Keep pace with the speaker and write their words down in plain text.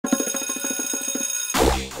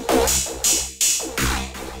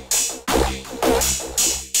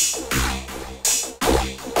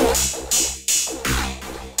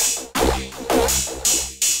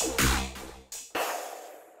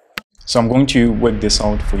So I'm going to work this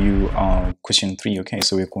out for you, question 3. Okay,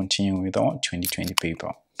 so we're continuing with our 2020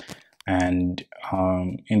 paper. And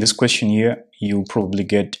in this question here, you probably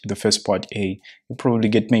get the first part A. You probably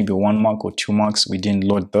get maybe 1 mark or 2 marks. We didn't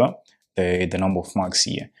load the number of marks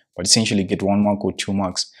here, but essentially get 1 mark or 2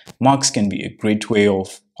 marks. Marks can be a great way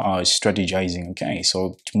of strategizing. Okay,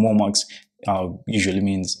 so more marks usually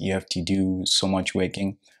means you have to do so much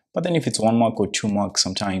working. But then if it's 1 mark or 2 marks,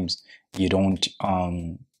 sometimes you don't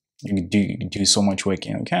you do so much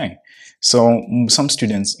working. Okay, so some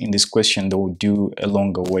students in this question, they will do a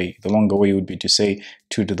longer way. The longer way would be to say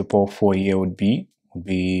 2 to the power 4 here would be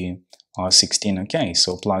 16. Okay,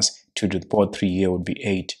 so plus 2 to the power 3 here would be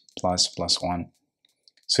 8 plus 1.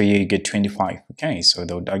 So here you get 25. Okay, so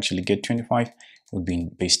they would actually get 25. It would be in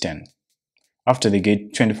base 10. After they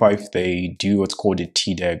get 25, they do what's called a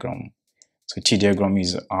T diagram. So T diagram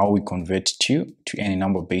is how we convert 2 to any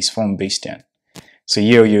number base from base 10. So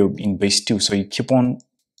here you're in base 2, so you keep on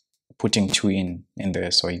putting 2 in there.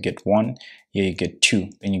 So you get 1, here you get 2,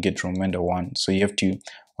 then you get remainder 1. So you have to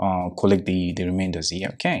collect the remainders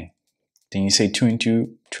here. Okay, then you say 2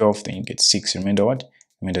 into 12, then you get 6. Remainder what?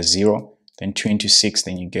 Remainder 0. Then 2 into 6,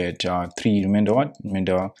 then you get 3. Remainder what?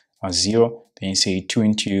 Remainder 0. Then you say 2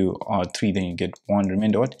 into 3, then you get 1.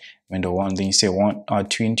 Remainder what? Remainder 1. Then you say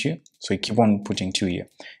 2 into, so you keep on putting 2 here,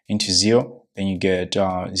 into 0. Then you get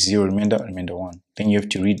 0 remainder 1. Then you have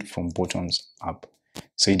to read from bottoms up.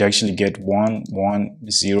 So you'd actually get 1 1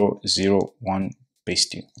 0 0 1 base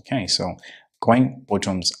 2. Okay, so going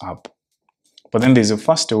bottoms up. But then there's a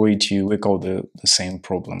faster way to work out the same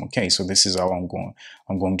problem. Okay, so this is how I'm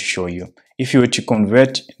going to show you. If you were to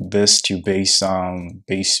convert this to base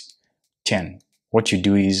 10, what you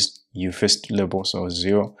do is you first label, so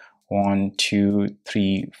 0 1 2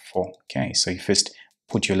 3 4. Okay, so you first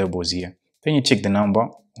put your labels here. Then you take the number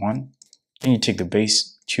 1, then you take the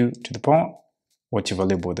base 2 to the power, whatever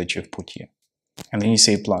label that you've put here. And then you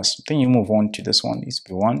say plus. Then you move on to this one. It's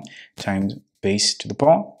be 1 times base to the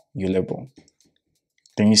power, your label.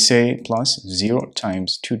 Then you say plus 0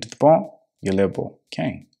 times 2 to the power, your label.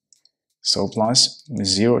 Okay. So plus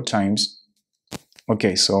 0 times,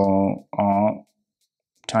 okay, so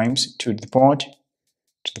times 2 to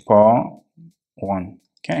the power 1.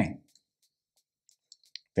 Okay.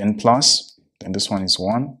 Then plus, then this one is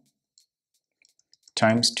 1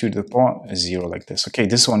 times 2 to the power 0, like this. Okay,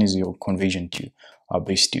 this one is your conversion to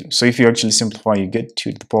base 2. So if you actually simplify, you get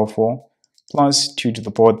 2 to the power 4 plus 2 to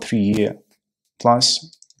the power 3 here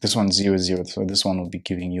plus this one 0 0. So this one will be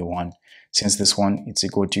giving you 1. Since this one it's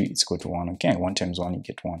equal to 1. Okay, 1 times 1 you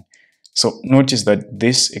get 1. So notice that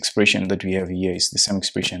this expression that we have here is the same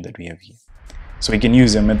expression that we have here. So we can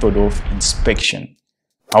use a method of inspection.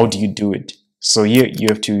 How do you do it? So here you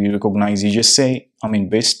have to recognize, you just say I'm in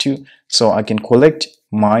base 2, so I can collect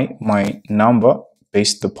my number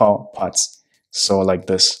base to the power parts. So like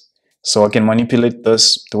this. So I can manipulate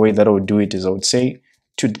this. The way that I would do it is I would say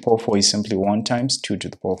 2 to the power 4 is simply 1 times 2 to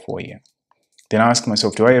the power 4 here. Then I ask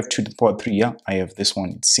myself, do I have 2 to the power 3? Yeah, I have this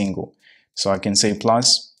one, it's single. So I can say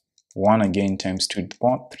plus 1 again times 2 to the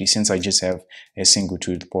power 3, since I just have a single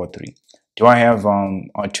 2 to the power 3. Do I have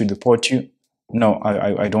 2 to the power 2? No,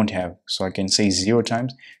 I don't have. So I can say 0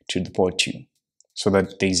 times 2 to the power 2. So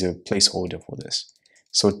that there's a placeholder for this.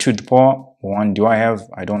 So 2 to the power 1, do I have?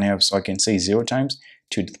 I don't have. So I can say 0 times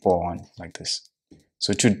 2 to the power 1, like this.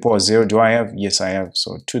 So 2 to the power 0, do I have? Yes, I have.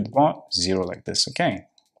 So 2 to the power 0, like this. Okay.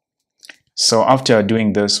 So after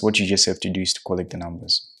doing this, what you just have to do is to collect the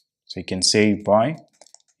numbers. So you can say by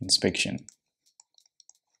inspection.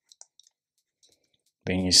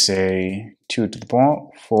 Then you say 2 to the power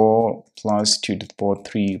 4 plus 2 to the power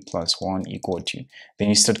 3 plus 1 equal to. Then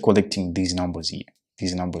you start collecting these numbers here,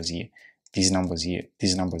 these numbers here, these numbers here,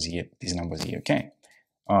 these numbers here, these numbers here. Okay.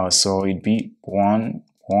 So it'd be 1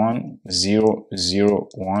 1 0 0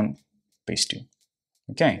 1 base 2.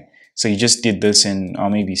 Okay. So you just did this in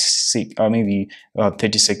maybe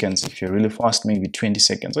 30 seconds. If you're really fast, maybe 20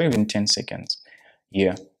 seconds or even 10 seconds.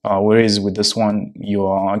 Yeah. Whereas with this one, you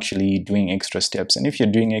are actually doing extra steps. And if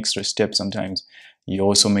you're doing extra steps, sometimes you're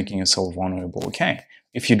also making yourself vulnerable. Okay.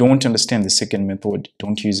 If you don't understand the second method,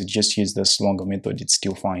 don't use it. Just use this longer method. It's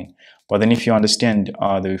still fine. But then if you understand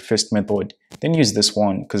the first method, then use this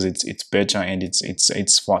one because it's better and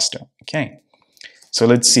it's faster. Okay. So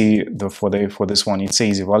let's see for this one. It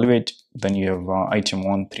says evaluate. Then you have item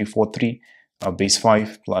 1 3 4 3 base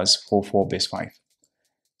 5 plus 4 4 base 5.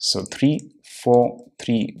 So 3 4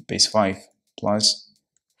 3 base 5 plus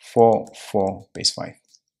 4 4 base 5.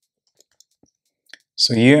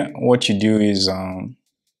 So here what you do is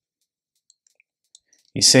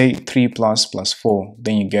you say 3 plus 4,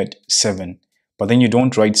 then you get 7. but then you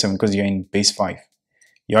don't write 7 because you're in base 5.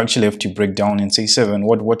 You actually have to break down and say 7.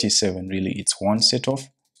 What is 7 really? It's one set of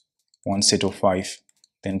 5,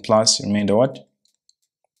 then plus remainder what?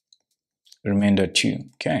 Remainder 2.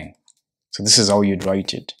 Okay, so this is how you'd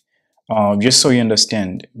write it. Just so you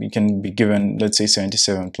understand, we can be given, let's say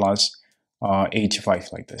 77 plus 85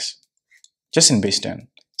 like this, just in base 10.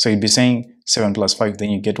 So you'd be saying 7 plus 5, then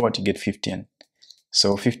you get what? You get 15.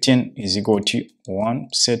 So 15 is equal to 1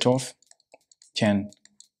 set of 10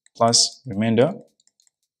 plus remainder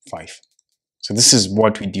 5. So this is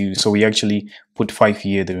what we do. So we actually put 5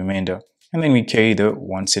 here, the remainder, and then we carry the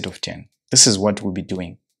 1 set of 10. This is what we'll be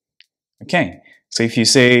doing. Okay, so if you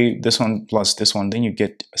say this one plus this one, then you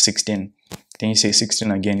get 16. Then you say 16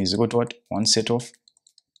 again is equal to what? 1 set of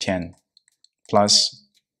 10 plus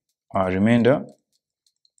remainder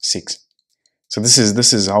 6. So this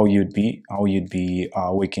is how you'd be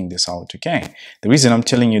working this out. Okay, the reason I'm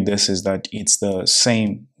telling you this is that it's the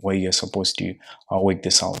same way you're supposed to work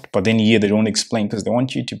this out, but then here they don't explain because they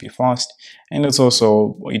want you to be fast. And it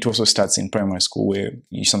also starts in primary school where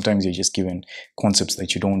sometimes you're just given concepts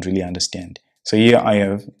that you don't really understand. So here I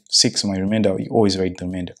have 6, my remainder. You always write the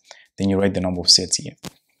remainder, then you write the number of sets here.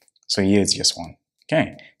 So here it's just 1.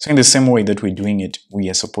 Okay, so in the same way that we're doing it, we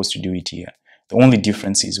are supposed to do it here. The only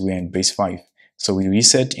difference is we're in base 5. So we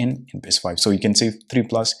reset in base 5. So you can say 3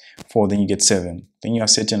 plus 4, then you get 7. Then you are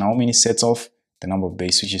setting how many sets of the number of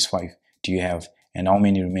base, which is 5, do you have, and how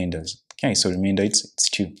many remainders. Okay, so remainder it's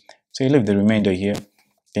 2. So you leave the remainder here,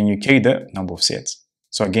 then you carry the number of sets.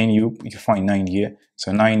 So again, you find 9 here.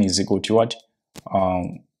 So 9 is equal to what?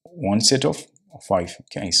 1 set of 5.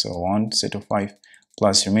 Okay, so 1 set of 5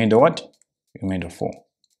 plus remainder what? Remainder 4.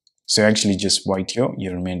 So you actually just write your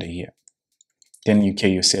remainder here. Then you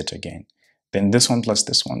carry your set again. Then this one plus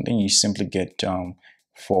this one, then you simply get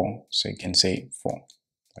 4. So you can say 4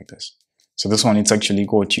 like this. So this one, it's actually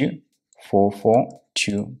equal to 4, 4,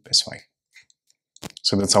 2, base 5.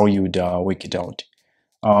 So that's how you would work it out.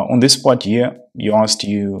 On this part here, you asked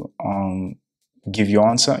you give your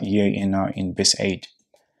answer here in base 8.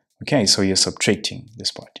 Okay, so you're subtracting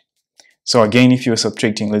this part. So again, if you're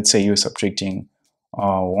subtracting, let's say you're subtracting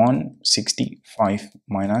 165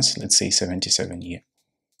 minus, let's say 77 here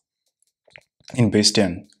in base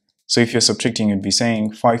 10. So if you're subtracting, you'd be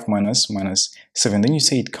saying 5 minus 7. Then you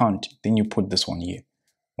say it can't. Then you put this one here.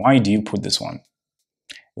 Why do you put this one?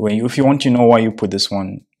 If you want to know why you put this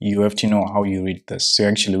one, you have to know how you read this. So you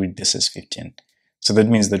actually read this as 15. So that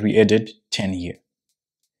means that we added 10 here.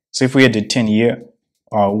 So if we added 10 here,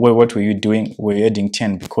 what were you doing? We're adding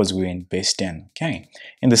 10 because we're in base 10. Okay.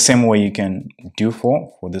 In the same way you can do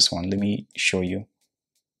for this one. Let me show you.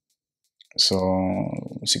 So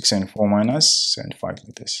 6 and 4 minus 75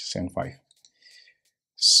 like this, 75.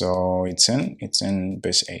 So it's in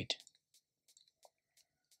base 8.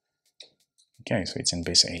 Okay, so it's in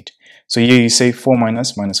base 8. So here you say 4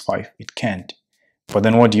 minus 5. It can't. But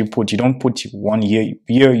then what do you put? You don't put 1 here.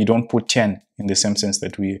 Here you don't put 10 in the same sense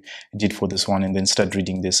that we did for this one and then start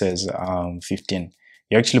reading this as 15.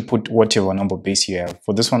 You actually put whatever number base you have.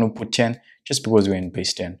 For this one we put 10 just because we're in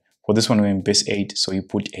base 10. For this one we're in base 8, so you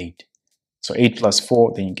put 8. So 8 plus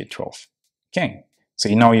 4, then you get 12. Okay, so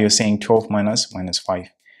now you're saying 12 minus 5.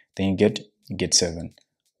 Then you get 7.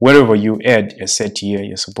 Wherever you add a set here,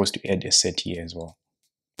 you're supposed to add a set here as well.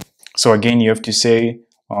 So again, you have to say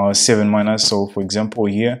 7 minus. So for example,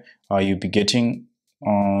 here you'll be getting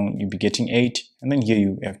 8, and then here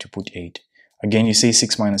you have to put 8. Again, you say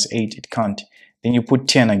 6 minus 8. It can't. Then you put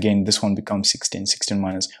 10 again. This one becomes 16. 16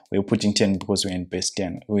 minus. We're putting 10 because we're in base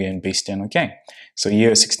 10. We're in base 10. Okay. So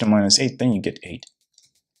here 16 minus 8. Then you get 8.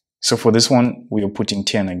 So for this one, we are putting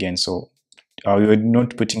 10 again. So we're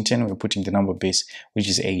not putting 10. We're putting the number base, which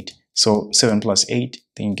is 8. So 7 plus 8.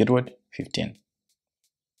 Then you get what? 15.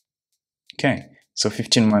 Okay. So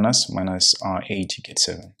 15 minus 8, you get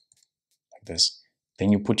 7. Like this.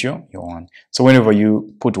 Then you put your 1. So whenever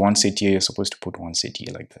you put 1 set here, you're supposed to put 1 set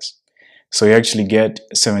here like this. So you actually get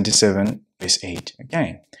 77 base 8.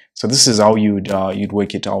 Okay. So this is how you'd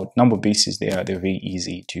work it out. Number bases, they're very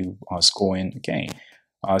easy to score in. Okay.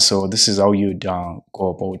 So this is how you'd go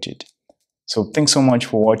about it. So thanks so much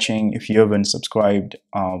for watching. If you haven't subscribed,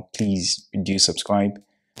 please do subscribe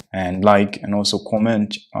and like, and also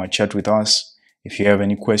comment, chat with us. If you have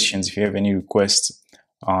any questions, if you have any requests,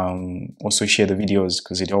 also share the videos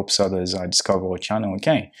because it helps others discover our channel.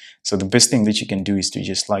 Okay, so the best thing that you can do is to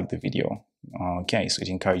just like the video. Okay, so it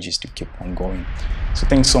encourages to keep on going. So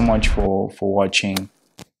thanks so much for watching.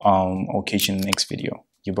 I'll catch you in the next video.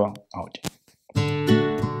 Yuba out.